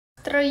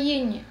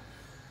настроение?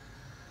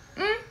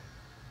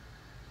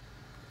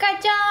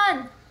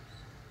 Катян!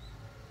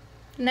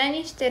 На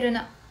ніч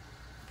 4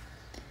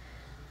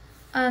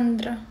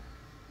 Андра.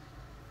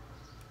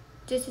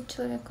 10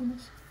 человек у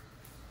нас.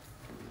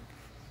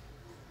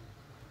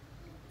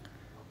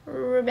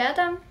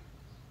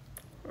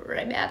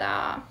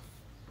 Ребята.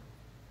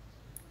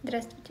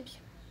 Здравствуйте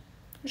всем.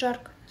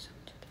 Жарко, на самом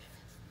деле.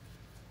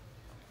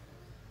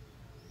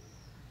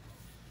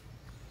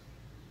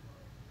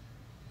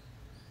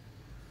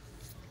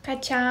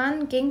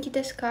 Качан, генки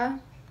деска.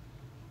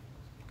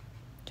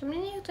 Чому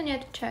мені ніхто не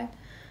відповідає?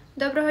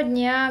 Доброго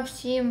дня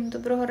всім,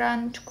 доброго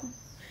раночку.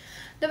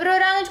 Доброго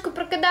раночку,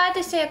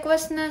 прокидайтеся, як у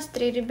вас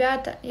настрій,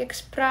 ребята, як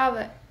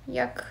справи,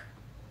 як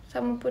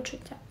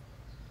самопочуття.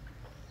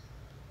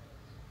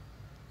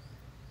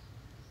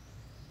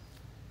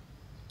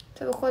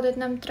 Це виходить,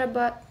 нам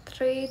треба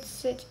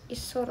 30 і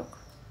 40.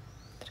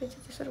 30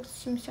 і 40,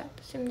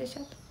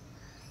 70.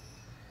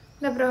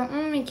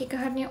 Доброго, які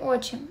гарні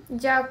очі.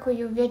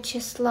 Дякую,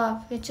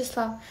 В'ячеслав.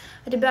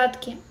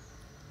 Ребятки,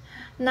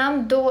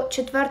 нам до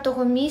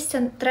 4-го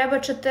місця треба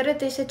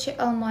 4000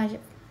 алмазів.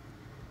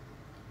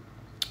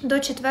 До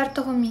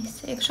 4-го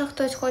місця. Якщо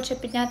хтось хоче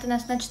підняти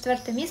нас на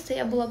 4-те місце,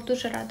 я була б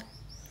дуже рада.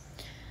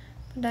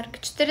 Подарки.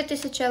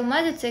 4000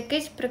 алмазів – це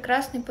якийсь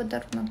прекрасний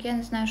подарунок. Я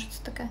не знаю, що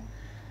це таке.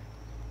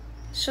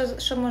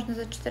 Що можна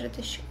за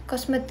 4000?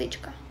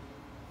 Косметичка.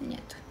 Ні.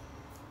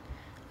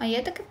 А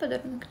є такий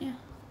подарунок? Ні.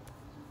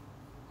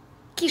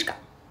 Кішка.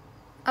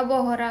 Або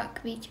гора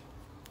квітів.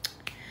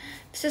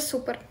 Все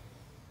супер.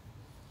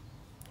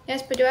 Я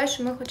сподіваюся,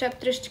 що ми хоча б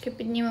трішечки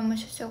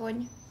піднімемося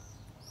сьогодні.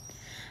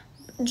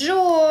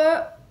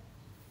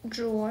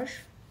 Джош.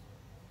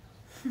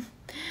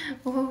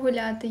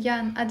 Гуляти.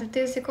 Ян, а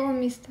ти з якого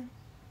міста?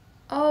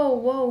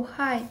 Воу,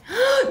 хай.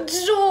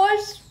 Джош!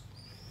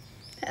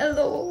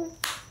 Hello.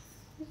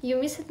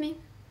 You missed me?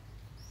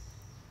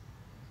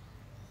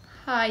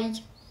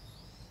 Hi.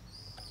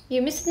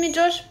 You missed me,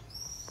 Josh?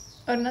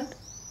 Or not?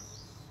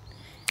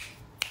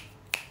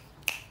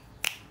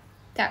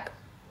 Так.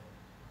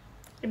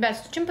 Ребят,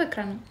 стучим по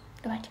екрану.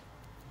 Давайте.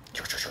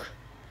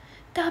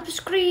 Tap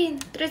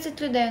screen.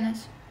 30 людей у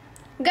нас.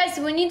 Guys,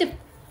 we need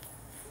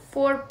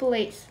 4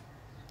 plays.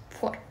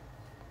 4.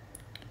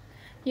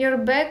 You're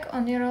back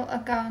on your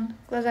account.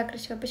 Глаза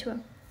красиво, спасибо.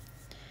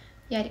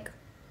 Ярик.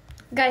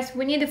 Guys,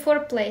 we need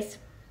 4 plays.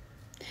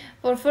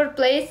 For 4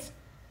 plays,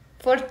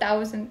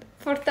 4000.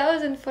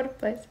 4000 4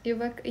 plays. You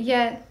back?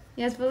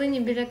 Я з Волині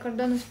біля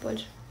кордону з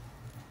Польщею.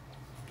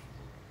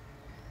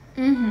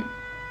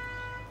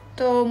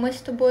 То ми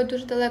з тобою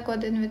дуже далеко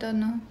один від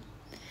одного.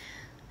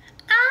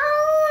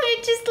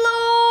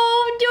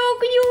 В'ячеслав,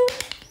 дякую.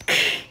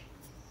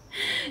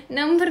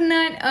 Number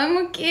 9, I'm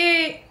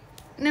okay.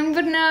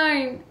 Number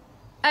 9.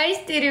 I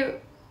still.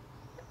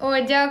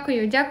 О,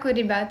 дякую,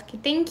 ребятки.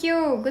 Thank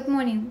you, good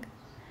morning.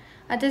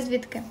 А ти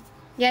звідки?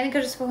 Я не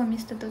кажу свого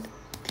міста тут.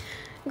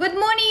 Good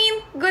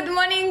morning,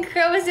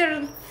 how is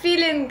your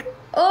feeling?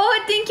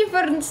 Oh, thank you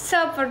for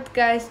support,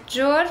 guys.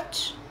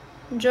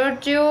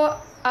 Giorgio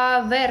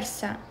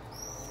Aversa.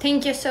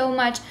 Thank you so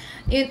much.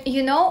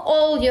 You know,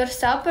 all your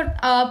support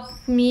up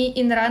me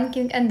in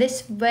ranking, and this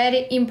is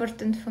very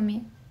important for me.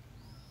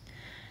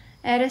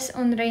 Eres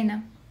on Reina.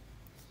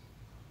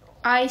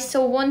 I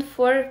saw one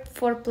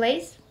for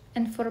place,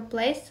 and for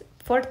place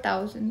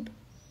 4000.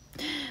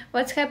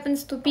 What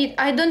happens to Pete?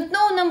 I don't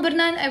know, number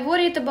 9. I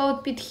worried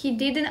about Pete. He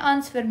didn't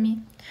answer me.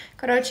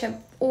 Коротше,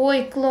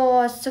 ой,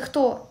 клас. Це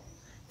хто?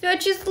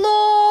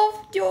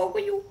 В'ячеслав,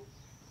 дякую.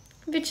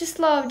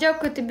 В'ячеслав,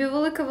 дякую тобі,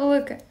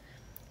 велике.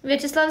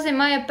 В'ячеслав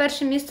займає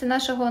перше місце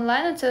нашого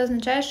онлайну. Це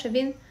означає, що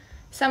він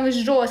самий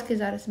жорсткий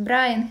зараз.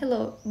 Брайан,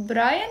 hello.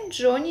 Брайан,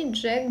 Джонні,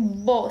 Джек,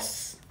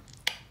 босс.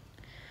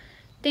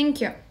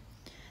 Thank you.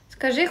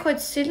 Скажи, хоч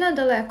сильно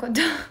далеко?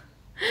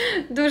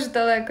 Дуже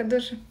далеко,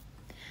 дуже.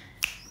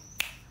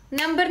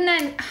 Number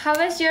 9. How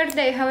was your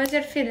day? How was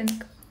your feeling?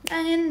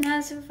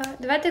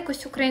 Давайте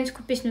якусь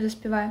українську пісню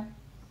заспіваю.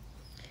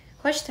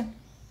 Хочете?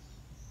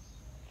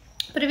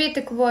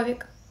 Привітик,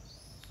 Вовік.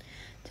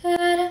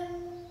 Ви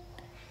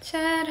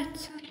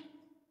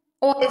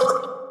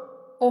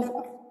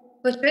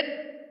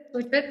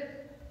чуєте?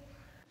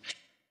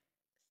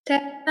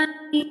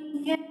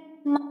 Стефанія,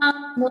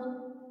 мамо,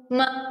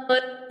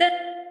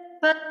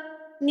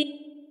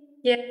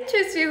 Стефанія.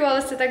 Чую свій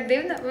голос, це так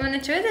дивно. Ви мене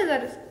чуєте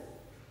зараз?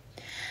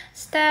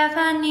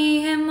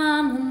 Стефанія,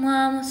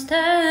 мамо,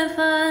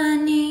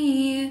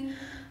 Стефанія,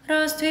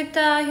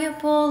 розцвітає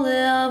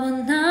поле, а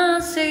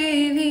вона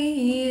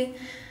сивіє.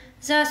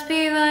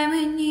 Заспівай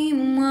мені,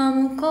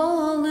 мамо,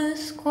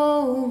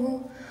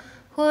 колискову,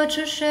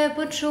 хочу ще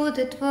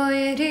почути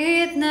твоє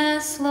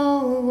рідне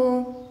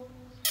слово.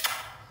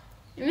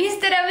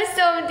 Містер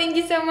Авесом, thank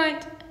you so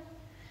much.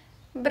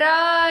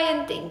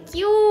 Brian, thank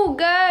you,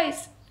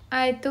 guys.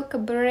 I took a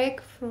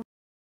break from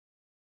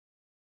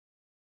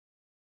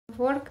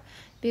work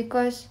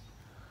because...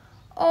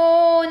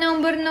 Oh,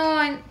 number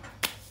 9.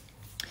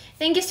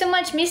 Thank you so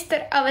much,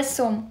 Mr.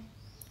 Avesom.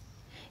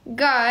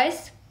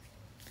 Guys,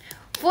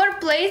 4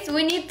 plays,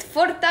 we need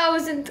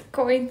 4,000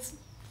 coins.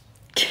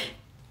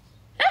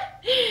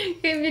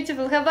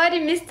 Beautiful. How are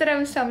you, Mr.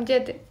 Amsam? Где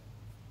ты?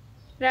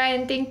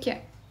 Ryan, thank you.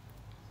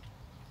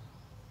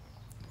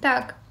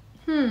 Так.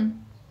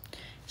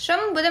 Що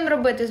ми будемо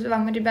робити з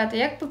вами, ребята?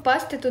 Як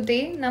попасти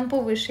туди нам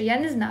повише? Я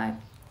не знаю.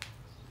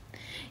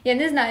 Я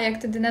не знаю,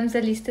 як туди нам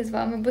залізти з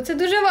вами, бо це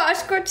дуже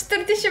важко.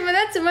 4000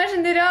 монет – це майже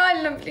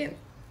нереально, блін.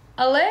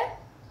 Але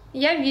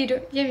я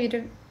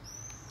вірю.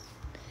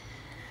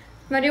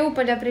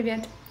 Маріуполя,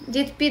 привіт.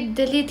 Did Pete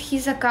delete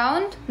his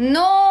account?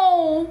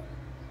 No!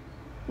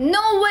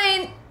 No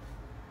way!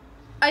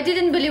 I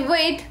didn't believe.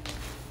 Wait.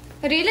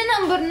 Really,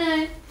 number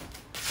 9?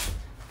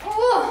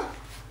 Oh!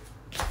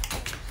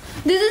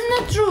 This is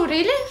not true,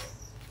 really?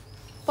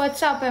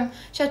 Поцапаємо.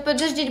 Зараз,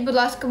 подождіть, будь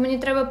ласка, мені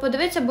треба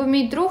подивитися, бо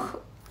мій друг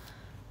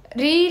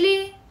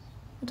really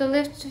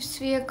удалив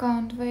свій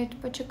аккаунт. Wait,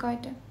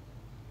 почекайте.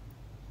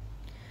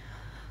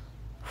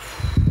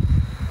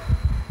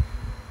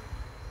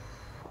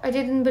 I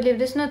didn't believe.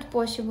 This not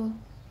possible.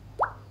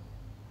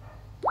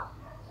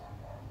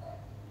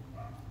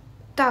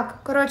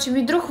 Так, коротше,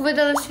 мій друг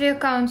видалив свій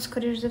аккаунт,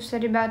 скоріш за все,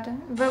 ребята.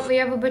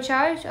 Я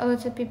вибачаюсь, але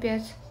це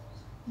піпець.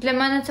 Для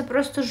мене це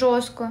просто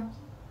жорстко.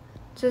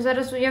 Це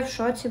зараз я в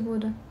шоці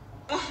буду.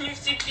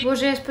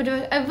 Боже, я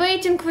сподіваюся. I'm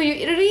waiting for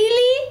you.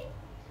 Really?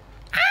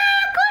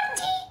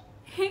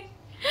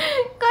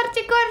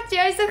 Корті! Корті,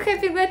 I'm so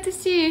happy glad to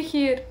see you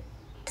here.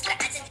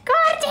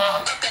 Корті!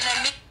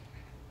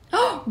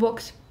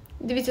 Бокс.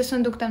 Дивіться,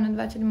 сундук там на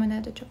 20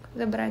 монеточок.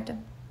 Забирайте.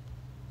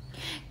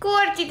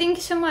 Корті, thank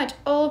you so much.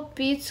 All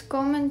Pete's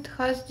comment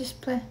has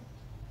display.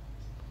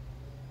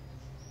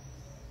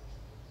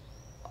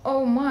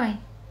 Oh my.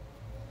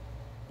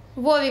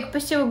 Вовик,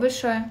 спасибо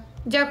большое.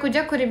 Дякую,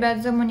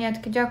 ребят, за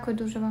монетки. Дякую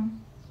дуже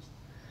вам.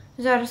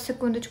 Зараз,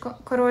 секундочку.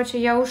 Коротше,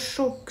 я у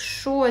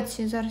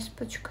шоці. Зараз,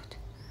 почекайте.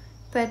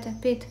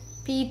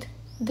 Піт.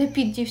 Де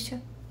Піт дівся?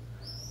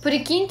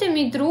 Прикиньте,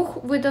 мій друг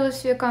видалив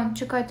свій аккаунт.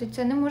 Чекайте,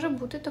 це не може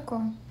бути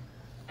такого.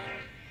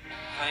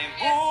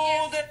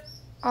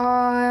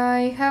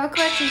 I have a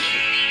question.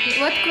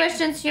 What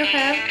questions you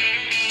have?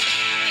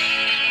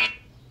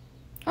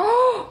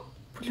 О,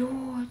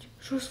 блядь,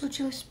 що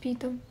случилось з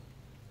Пітом?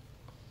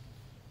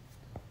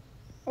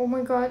 Oh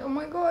my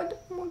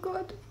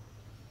god.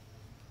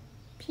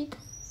 Pete.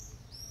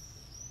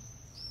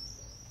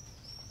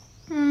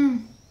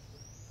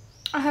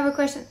 I have a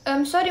question.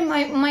 I'm sorry,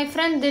 my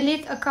friend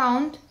delete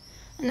account,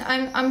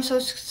 and I'm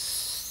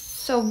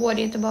so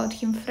worried about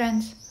him,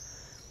 friends.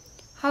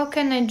 How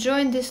can I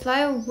join this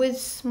live with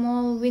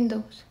small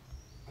windows?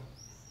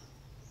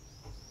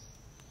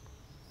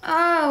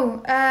 Oh,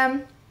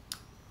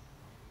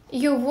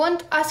 you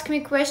won't ask me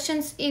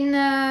questions in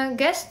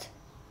guest?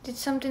 Did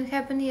something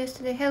happen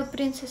yesterday? Help,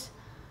 princess.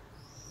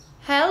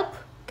 Help,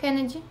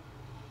 Kennedy.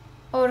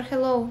 Or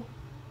hello.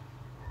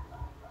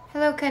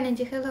 Hello,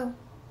 Kennedy, hello.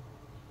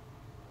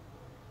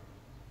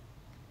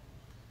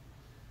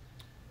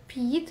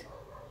 Pete?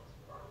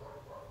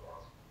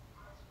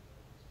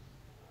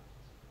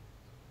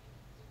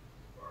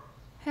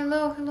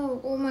 Hello.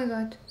 Oh my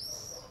god.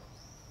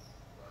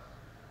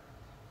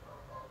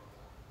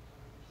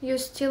 You're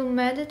still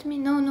mad at me?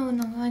 No,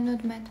 I'm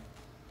not mad.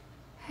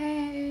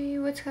 Hey,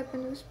 what's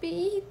happened with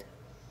Pete?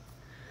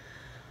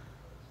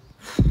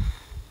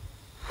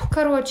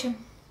 Короче,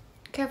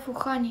 careful,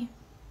 honey.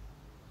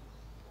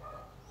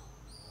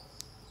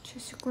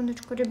 Сейчас,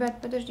 секундочку,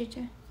 ребят,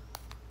 подождите.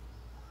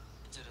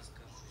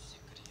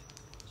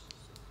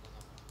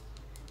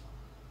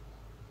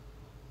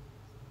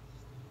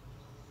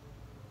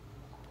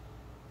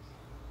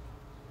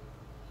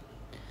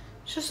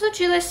 Что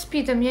случилось с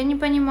Питом? Я не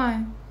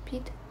понимаю.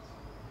 Пит?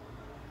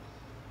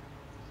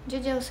 Где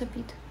делся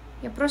Пит?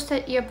 Я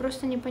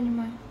просто не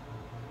понимаю.